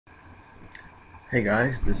Hey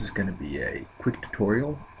guys, this is going to be a quick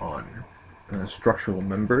tutorial on structural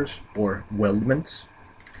members or weldments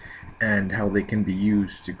and how they can be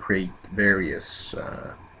used to create various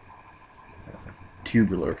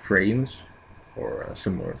tubular frames or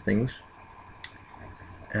similar things.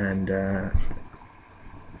 And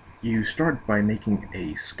you start by making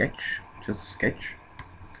a sketch, just a sketch.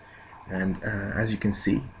 And as you can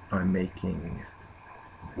see, I'm making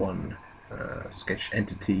one sketch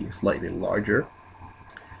entity slightly larger.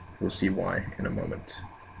 We'll see why in a moment.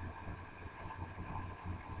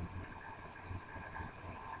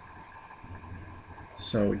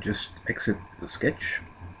 So just exit the sketch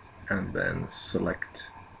and then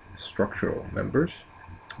select structural members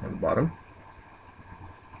on the bottom.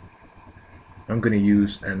 I'm going to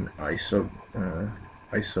use an ISO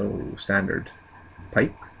standard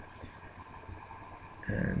pipe,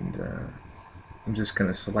 and I'm just going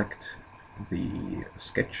to select the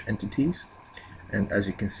sketch entities, and as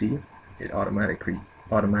you can see, it automatically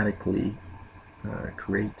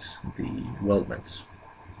creates the weldments.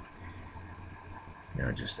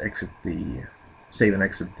 Now just save and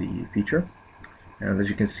exit the feature, and as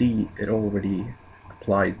you can see, it already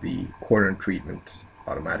applied the corner treatment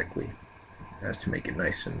automatically, as to make it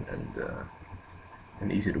nice and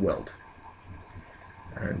easy to weld.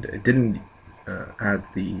 And it didn't add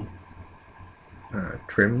the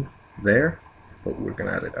trim there, but we're going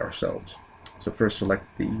to add it ourselves. So first select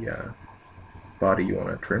the body you want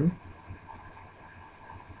to trim,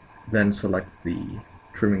 then select the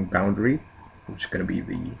trimming boundary, which is going to be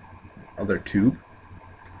the other tube,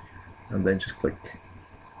 and then just click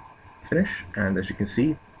finish, and as you can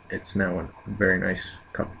see, it's now a very nice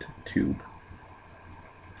cut tube.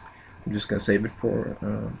 I'm just going to save it for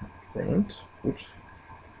a moment. Oops.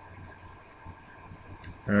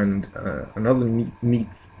 And another neat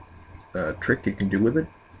trick you can do with it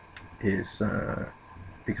is,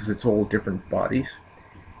 because it's all different bodies,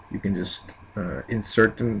 you can just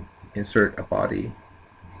insert a body.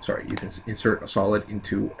 Sorry, you can insert a solid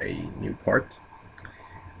into a new part,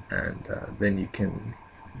 and then you can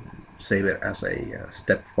save it as a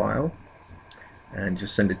step file and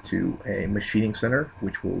just send it to a machining center,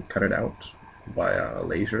 which will cut it out via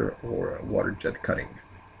laser or water jet cutting.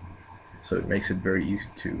 So it makes it very easy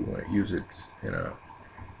to use it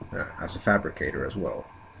as a fabricator as well.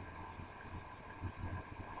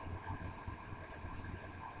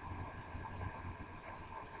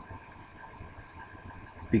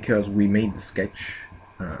 Because we made the sketch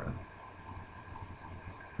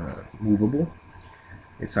movable,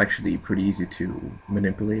 it's actually pretty easy to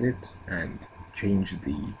manipulate it and change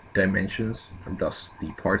the dimensions and thus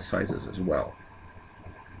the part sizes as well.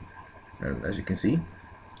 And as you can see,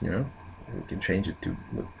 we can change it to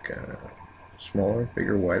look smaller,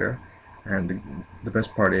 bigger, wider, and the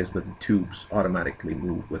best part is that the tubes automatically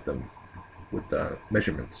move with them, with the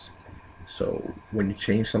measurements. So when you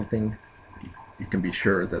change something, you can be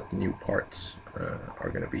sure that the new parts are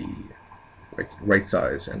going to be right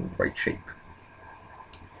size and right shape.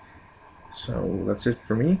 So that's it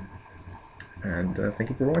for me, and thank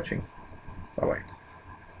you for watching. Bye bye.